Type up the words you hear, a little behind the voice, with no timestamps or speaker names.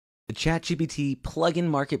The ChatGPT plugin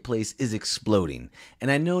marketplace is exploding, and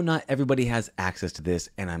I know not everybody has access to this,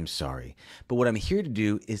 and I'm sorry. But what I'm here to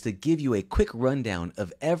do is to give you a quick rundown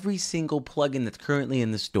of every single plugin that's currently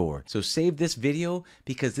in the store. So save this video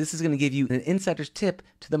because this is going to give you an insider's tip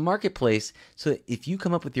to the marketplace so that if you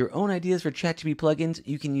come up with your own ideas for ChatGPT plugins,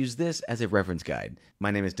 you can use this as a reference guide.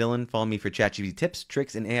 My name is Dylan. Follow me for ChatGPT tips,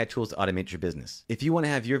 tricks, and AI tools to automate your business. If you want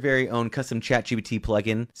to have your very own custom ChatGPT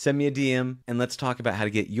plugin, send me a DM and let's talk about how to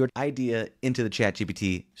get your idea into the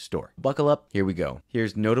ChatGPT store. Buckle up, here we go.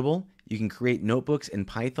 Here's Notable. You can create notebooks in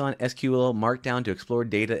Python, SQL, Markdown to explore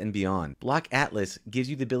data and beyond. Block Atlas gives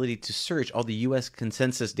you the ability to search all the US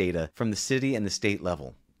consensus data from the city and the state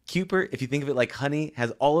level. Kuper, if you think of it like honey,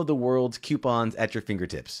 has all of the world's coupons at your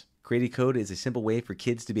fingertips. Creating Code is a simple way for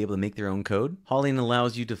kids to be able to make their own code. Hauling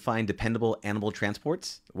allows you to find dependable animal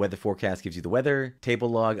transports. Weather Forecast gives you the weather. Table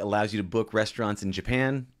Log allows you to book restaurants in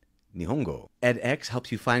Japan. Nihongo. edX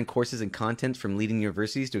helps you find courses and content from leading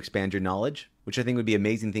universities to expand your knowledge, which I think would be an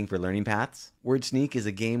amazing thing for learning paths. WordSneak is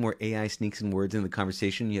a game where AI sneaks in words into the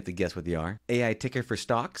conversation. You have to guess what they are. AI Ticker for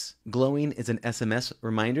stocks. Glowing is an SMS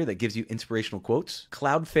reminder that gives you inspirational quotes.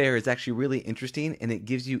 Cloudflare is actually really interesting, and it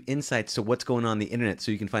gives you insights to what's going on the internet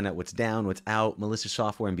so you can find out what's down, what's out, malicious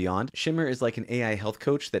software, and beyond. Shimmer is like an AI health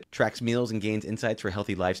coach that tracks meals and gains insights for a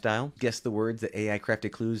healthy lifestyle. Guess the words that AI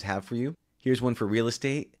crafted clues have for you. Here's one for real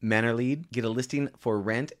estate. Manorlead. Get a listing for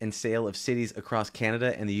rent and sale of cities across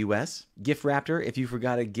Canada and the US. GiftRaptor. If you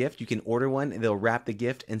forgot a gift, you can order one and they'll wrap the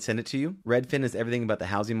gift and send it to you. Redfin is everything about the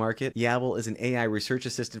housing market. Yabble is an AI research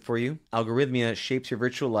assistant for you. Algorithmia shapes your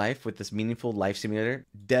virtual life with this meaningful life simulator.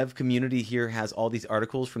 Dev Community here has all these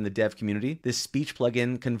articles from the dev community. This speech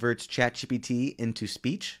plugin converts ChatGPT into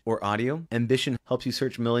speech or audio. Ambition helps you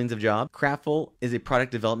search millions of jobs. Craftful is a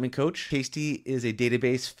product development coach. Tasty is a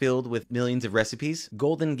database filled with millions of recipes.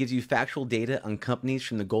 Golden gives you factual data on companies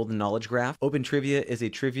from the Golden Knowledge Graph. Open Trivia is a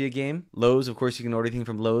trivia game. Lowe's, of course, you can order anything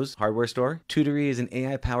from Lowe's hardware store. Tutory is an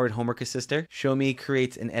AI-powered homework assister. Show Me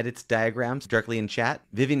creates and edits diagrams directly in chat.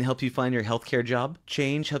 Vivian helps you find your healthcare job.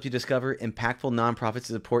 Change helps you discover impactful nonprofits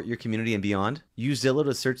to support your community and beyond. Use Zillow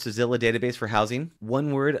to search the Zillow database for housing.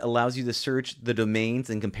 One Word allows you to search the domains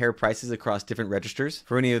and compare prices across different registers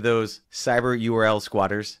for any of those cyber URL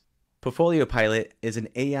squatters. Portfolio Pilot is an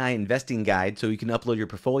AI investing guide so you can upload your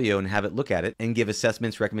portfolio and have it look at it and give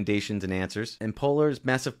assessments, recommendations, and answers. And Polar's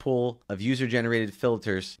massive pool of user-generated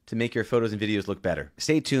filters to make your photos and videos look better.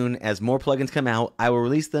 Stay tuned. As more plugins come out, I will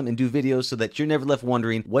release them and do videos so that you're never left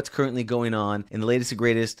wondering what's currently going on in the latest and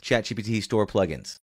greatest ChatGPT store plugins.